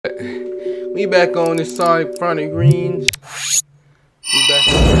We back on this Sonic Fronted Greens. We back.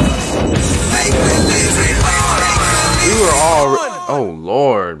 We were all. Oh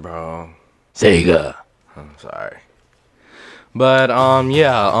Lord, bro. Sega. I'm sorry. But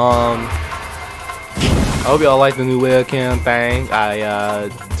yeah. I hope y'all like the new webcam thing. I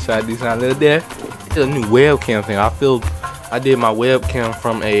decided to do something a little different. It's a new webcam thing. I did my webcam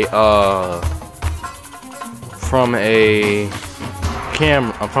from a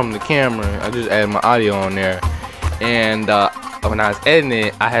the camera. I just added my audio on there, and when I was editing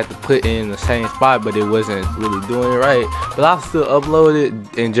it, I had to put in the same spot, but it wasn't really doing it right. But I'll still upload it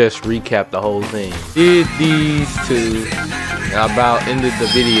and just recap the whole thing. Did these two, and I about ended the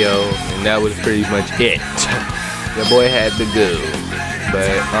video, and that was pretty much it. Your boy had to go,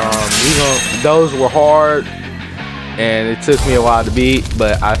 but those were hard, and it took me a while to beat,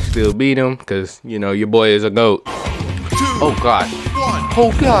 but I still beat them because you know your boy is a goat. Oh god.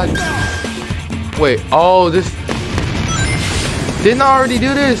 Oh god. Wait, oh this didn't I already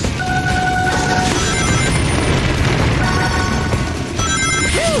do this?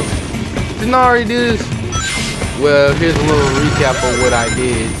 Didn't I already do this? Well, here's a little recap of what I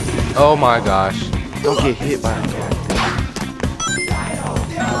did. Oh my gosh. Don't get hit by that.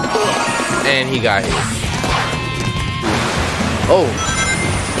 And he got hit. Oh.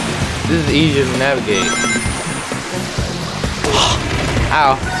 This is easier to navigate.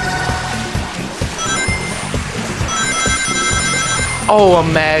 Ow. Oh,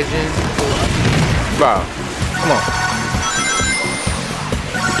 imagine. Bro, come on.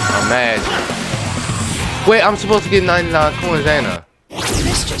 Imagine. Wait, I'm supposed to get 99 coins, ain't I?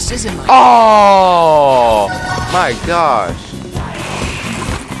 This just isn't my... Oh, my gosh.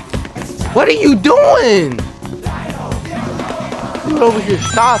 What are you doing? You over here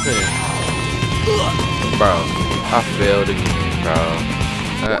stopping. Bro, I failed again, bro.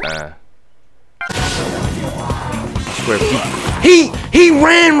 Swear he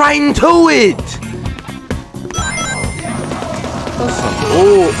ran right into it. That's some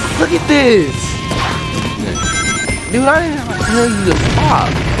bull. Look at this. Dude, I didn't have to tell you to stop.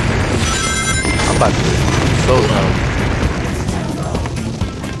 I'm about to so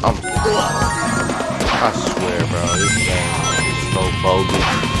I swear, bro, this game is so bogus.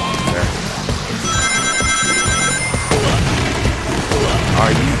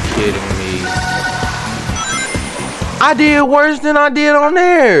 Are you kidding me? I did worse than I did on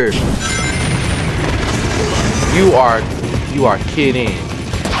there. You are kidding.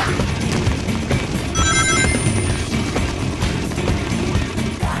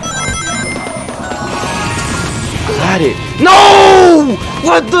 Got it. No!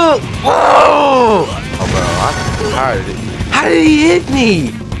 What the? Oh, bro, I'm tired of it. How did he hit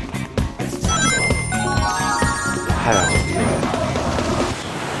me? How did I do that?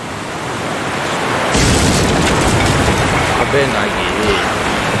 I better not get hit.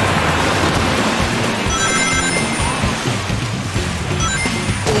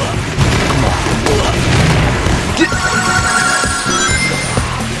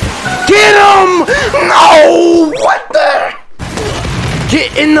 Get him! No! What the? Get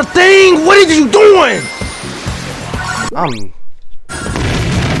in the thing! What are you doing?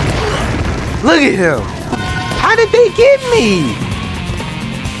 Look at him. How did they get me?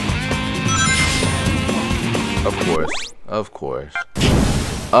 Of course. Of course.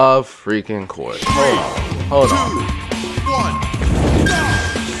 Of freaking course. Hold on.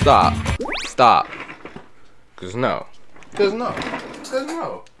 Stop. Stop. Cause no. Cause no. Cause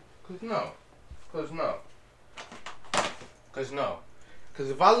no. Cause no. Cause no. Cause no. Cause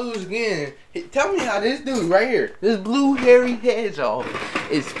if I lose again, tell me how this dude right here, this blue hairy hedgehog,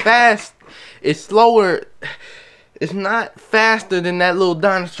 is fast. It's slower. It's not faster than that little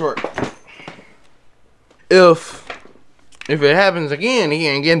dinosaur. If it happens again, he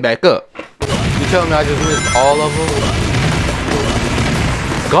ain't getting back up. You tell me I just missed all of them?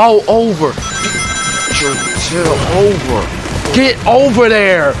 Go over. Chill over. Get over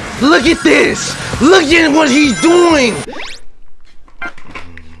there. Look at this. Look at what he's doing.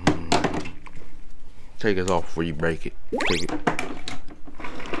 Take it off before you break it. Take it.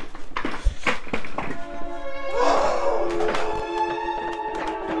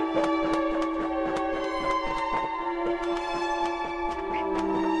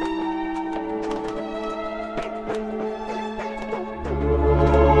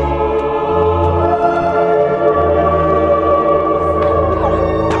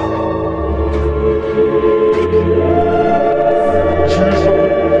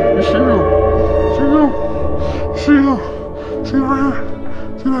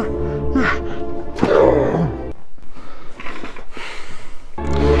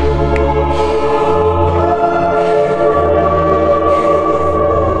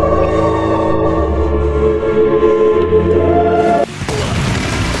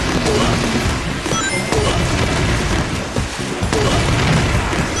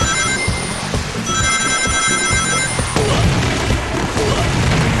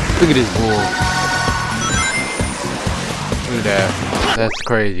 Look at this bull. Look at that. That's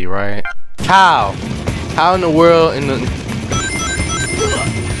crazy, right? How? How in the world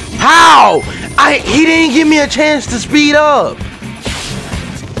How? He didn't give me a chance to speed up. You're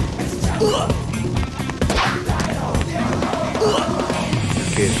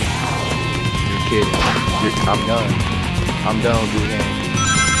kidding. You're kidding. I'm done. I'm done with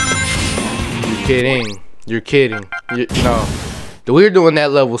this game. You're kidding. No. We're doing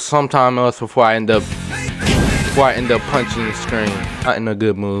that level sometime else before I end up punching the screen. Not in a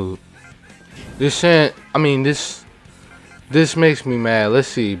good mood. This makes me mad. Let's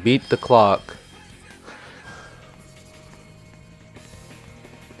see. Beat the clock.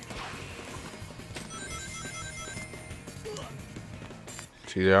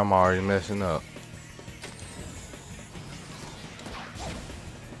 See there, I'm already messing up.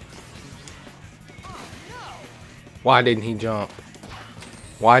 Why didn't he jump?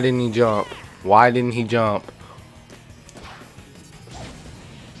 Why didn't he jump? Why didn't he jump?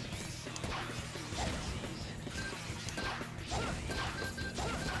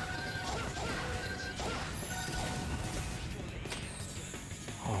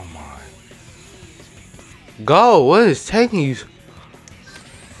 Oh my. Go! What is taking you?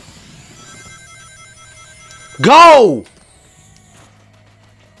 Go!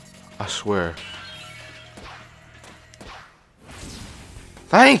 I swear.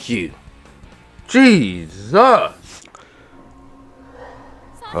 Thank you. Jesus.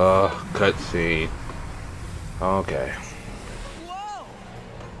 Cutscene. Okay. Whoa!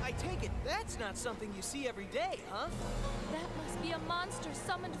 I take it that's not something you see every day, huh? That must be a monster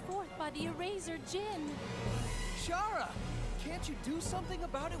summoned forth by the Eraser Djinn. Shara, can't you do something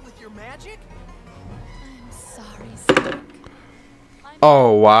about it with your magic? I'm sorry, Sonic.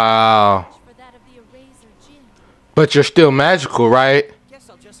 Oh wow. For that of the Eraser Djinn. But you're still magical, right? Guess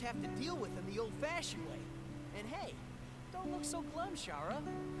I'll just have to deal with him the old-fashioned way. And hey, don't look so glum, Shara.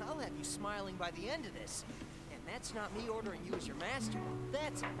 I'll have you smiling by the end of this. And that's not me ordering you as your master.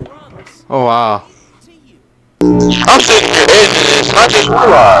 That's a promise. Oh wow. To you. I'm sitting here editing this and I just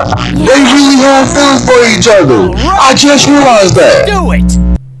realized they really have feelings for each other. I just realized that. Do it!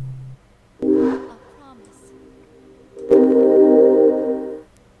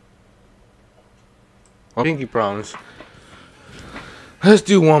 Pinky promise. Let's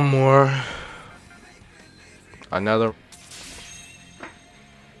do one more. Another.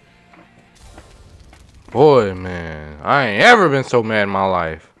 Boy, man, I ain't ever been so mad in my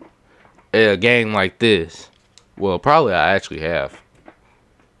life at a game like this. Well, probably I actually have.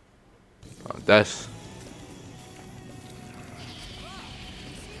 That's.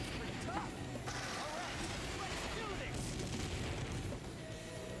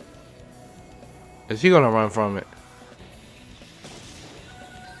 Is he gonna run from it?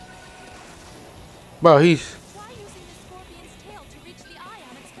 Bro, he's... Try using the scorpion's tail to reach the eye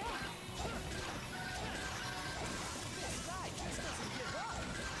on its back.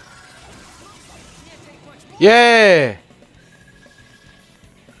 Yeah!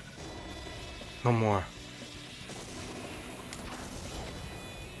 No more.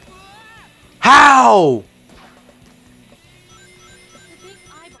 How? The big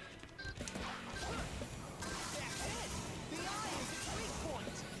eyeball.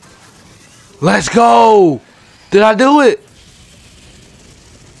 Let's go! Did I do it?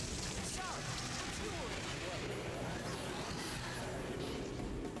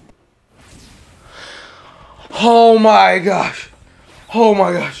 Oh my gosh. Oh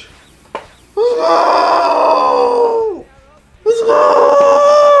my gosh. Let's go! Let's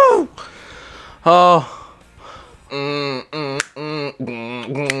go! Oh.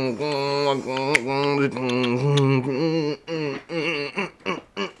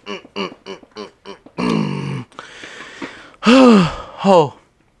 Oh.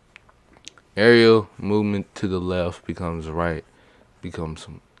 Aerial movement to the left becomes right, becomes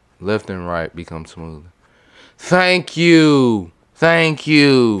left and right becomes smoother. Thank you. Thank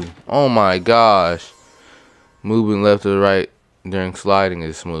you. Oh my gosh. Moving left to right during sliding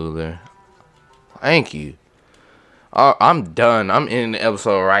is smoother. Thank you. I'm done. I'm in the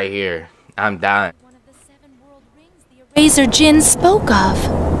episode right here. I'm done. One of the 7 world rings the Eraser Djinn spoke of.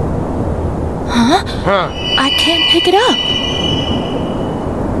 Huh? I can't pick it up.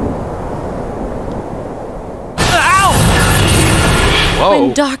 Whoa.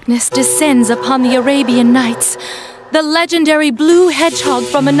 When darkness descends upon the Arabian Nights, the legendary blue hedgehog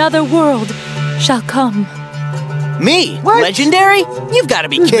from another world shall come. Me? What? Legendary? You've got to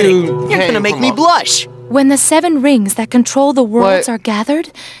be kidding. Dude, You're gonna make me blush. When the 7 rings that control the worlds are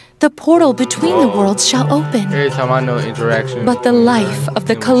gathered, the portal between the worlds shall open. Every time I know interaction. But the life of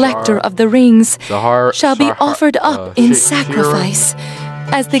the collector of the rings shall be offered up in sacrifice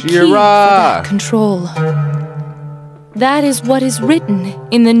as the key for that control. That is what is written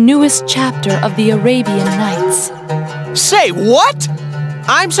in the newest chapter of the Arabian Nights. Say what?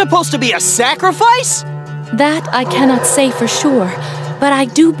 I'm supposed to be a sacrifice? That I cannot say for sure, but I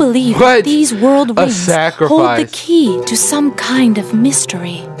do believe that these world rings hold the key to some kind of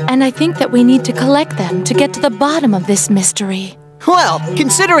mystery. And I think that we need to collect them to get to the bottom of this mystery. Well,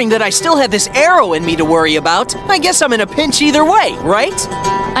 considering that I still have this arrow in me to worry about, I guess I'm in a pinch either way, right?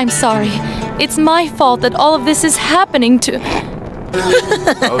 I'm sorry. It's my fault that all of this is happening to...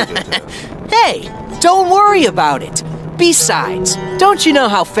 Hey, don't worry about it. Besides, don't you know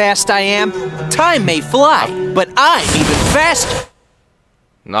how fast I am? Time may fly, but I'm even faster.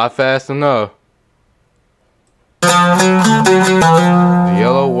 Not fast enough. The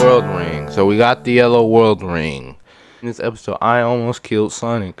yellow world ring. So we got the yellow world ring. In this episode, I almost killed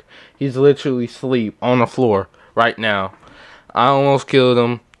Sonic. He's literally asleep on the floor right now. I almost killed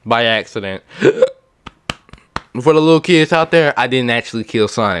him by accident. For the little kids out there, I didn't actually kill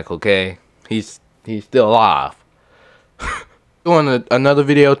Sonic, okay? He's still alive. Doing another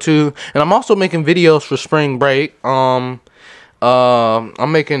video too, and I'm also making videos for spring break. I'm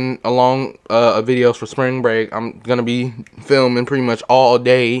making videos for spring break. I'm gonna be filming pretty much all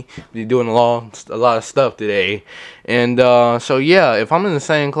day. Be doing a lot of stuff today, and so yeah, if I'm in the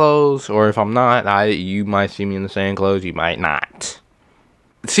same clothes or if I'm not, you might see me in the same clothes. You might not.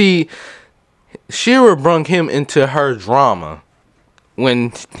 See, Shira brung him into her drama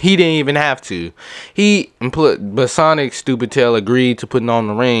when he didn't even have to. But Sonic's stupid tail agreed to putting on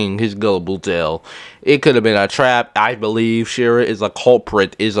the ring, his gullible tail. It could have been a trap. I believe Shira is a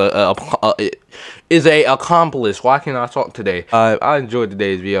culprit, is a accomplice. Why can't I talk today? I enjoyed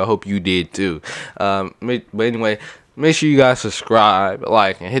today's video. I hope you did too. But anyway, make sure you guys subscribe,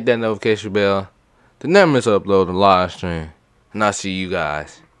 like, and hit that notification bell to never miss upload a live stream. And I'll see you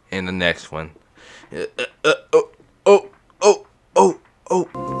guys in the next one.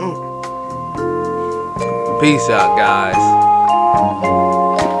 Peace out, guys.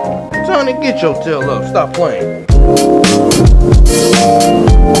 Sonic, get your tail up. Stop playing.